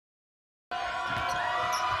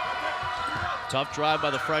Tough drive by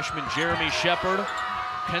the freshman Jeremy Shepard.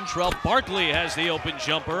 Kentrell Barkley has the open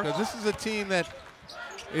jumper. This is a team that,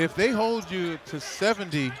 if they hold you to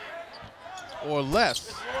 70 or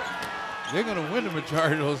less, they're going to win the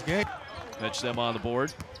majority of those games. That's them on the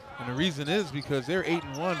board. And the reason is because they're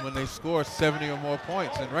 8-1 when they score 70 or more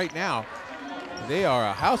points. And right now, they are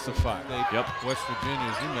a house of fire. West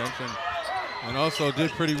Virginia, as you mentioned, and also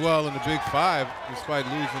did pretty well in the Big Five despite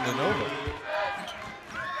losing to Nova.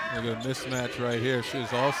 Look at a mismatch right here.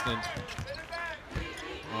 Shiz Alston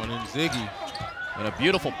on Nzigi. And a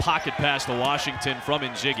beautiful pocket pass to Washington from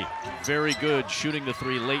Nzigi. Very good shooting the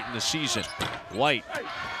three late in the season. White.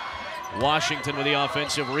 Washington with the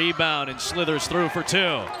offensive rebound and slithers through for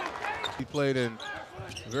two. He played a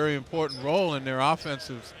very important role in their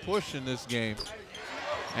offensive push in this game.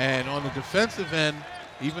 And on the defensive end,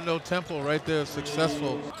 even though Temple right there is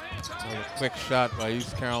successful, a quick shot by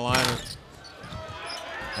East Carolina.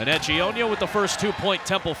 Enechionyia with the first 2-point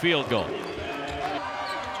Temple field goal.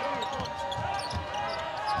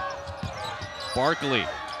 Barkley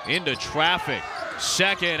into traffic.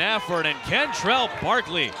 Second effort, and Kentrell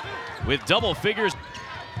Barkley with double figures.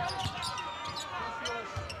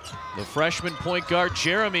 The freshman point guard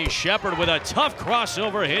Jeremy Shepard with a tough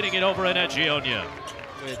crossover, hitting it over Enechionyia.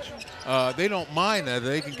 Which they don't mind that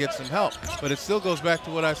they can get some help, but it still goes back to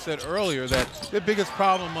what I said earlier, that their biggest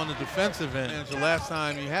problem on the defensive end is the last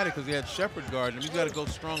time you had it, because you had Shepard guarding him. You got to go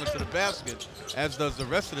stronger to the basket, as does the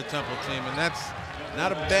rest of the Temple team, and that's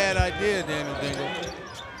not a bad idea, Daniel Dingle.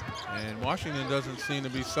 And Washington doesn't seem to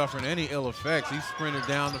be suffering any ill effects. He sprinted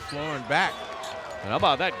down the floor and back. And how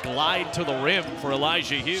about that glide to the rim for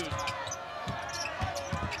Elijah Hughes?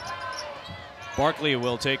 Barkley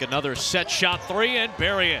will take another set shot three and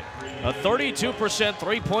bury it. A 32%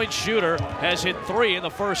 three-point shooter has hit three in the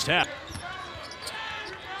first half.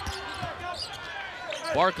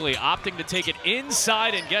 Barkley opting to take it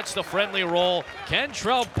inside and gets the friendly roll.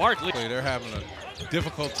 Kentrell Barkley. They're having a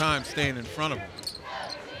difficult time staying in front of him.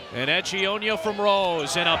 Enechionyia from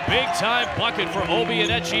Rose, and a big-time bucket for Obi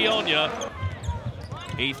Enechionyia.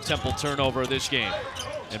 8th Temple turnover of this game.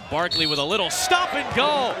 And Barkley with a little stop and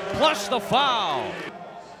go, plus the foul.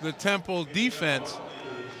 The Temple defense,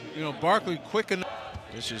 you know, Barkley quick enough.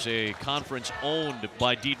 This is a conference owned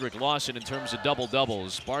by Dedrick Lawson in terms of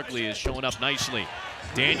double-doubles. Barkley is showing up nicely.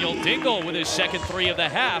 Daniel Dingle with his second three of the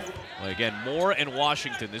half. Again, Moore and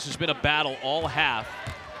Washington. This has been a battle all half.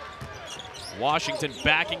 Washington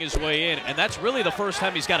backing his way in, and that's really the first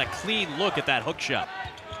time he's got a clean look at that hook shot.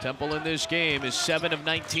 Temple in this game is 7 of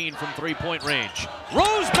 19 from three-point range.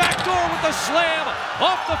 Rose backdoor with the slam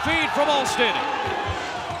off the feed from Alston.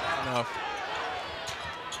 Enough.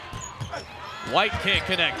 White can't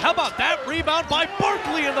connect. How about that rebound by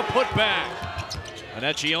Barkley in the putback?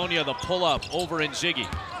 Enechionyia the pull-up over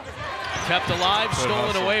Nzigi. Kept alive,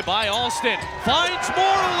 stolen away by Alston. Finds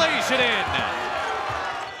Moore, lays it in.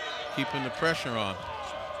 Keeping the pressure on.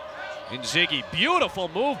 Nzigi, beautiful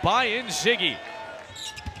move by Nzigi.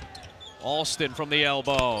 Alston from the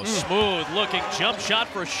elbow. Smooth looking jump shot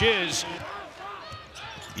for Shiz.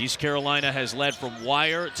 East Carolina has led from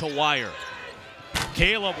wire to wire.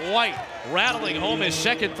 Caleb White rattling home his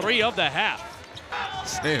second three of the half.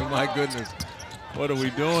 Say, my goodness, what are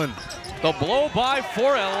we doing? The blow by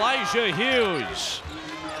for Elijah Hughes.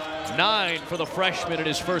 9 for the freshman in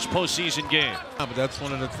his first postseason game. But that's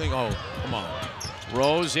one of the things. Oh, come on.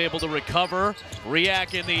 Rose able to recover,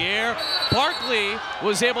 react in the air. Barkley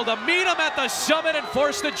was able to meet him at the summit and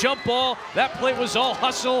force the jump ball. That play was all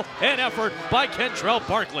hustle and effort by Kentrell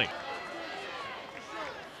Barkley.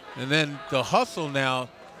 And then the hustle now.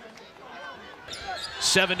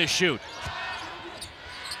 7 to shoot.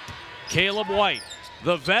 Caleb White,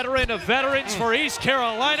 the veteran of veterans for East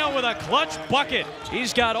Carolina, with a clutch bucket.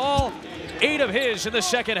 He's got all 8 of his in the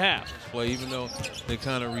second half. Play, even though they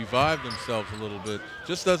kind of revived themselves a little bit,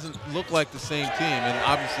 just doesn't look like the same team, and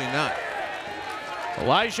obviously not.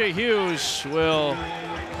 Elijah Hughes will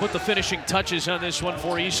put the finishing touches on this one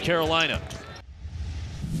for East Carolina.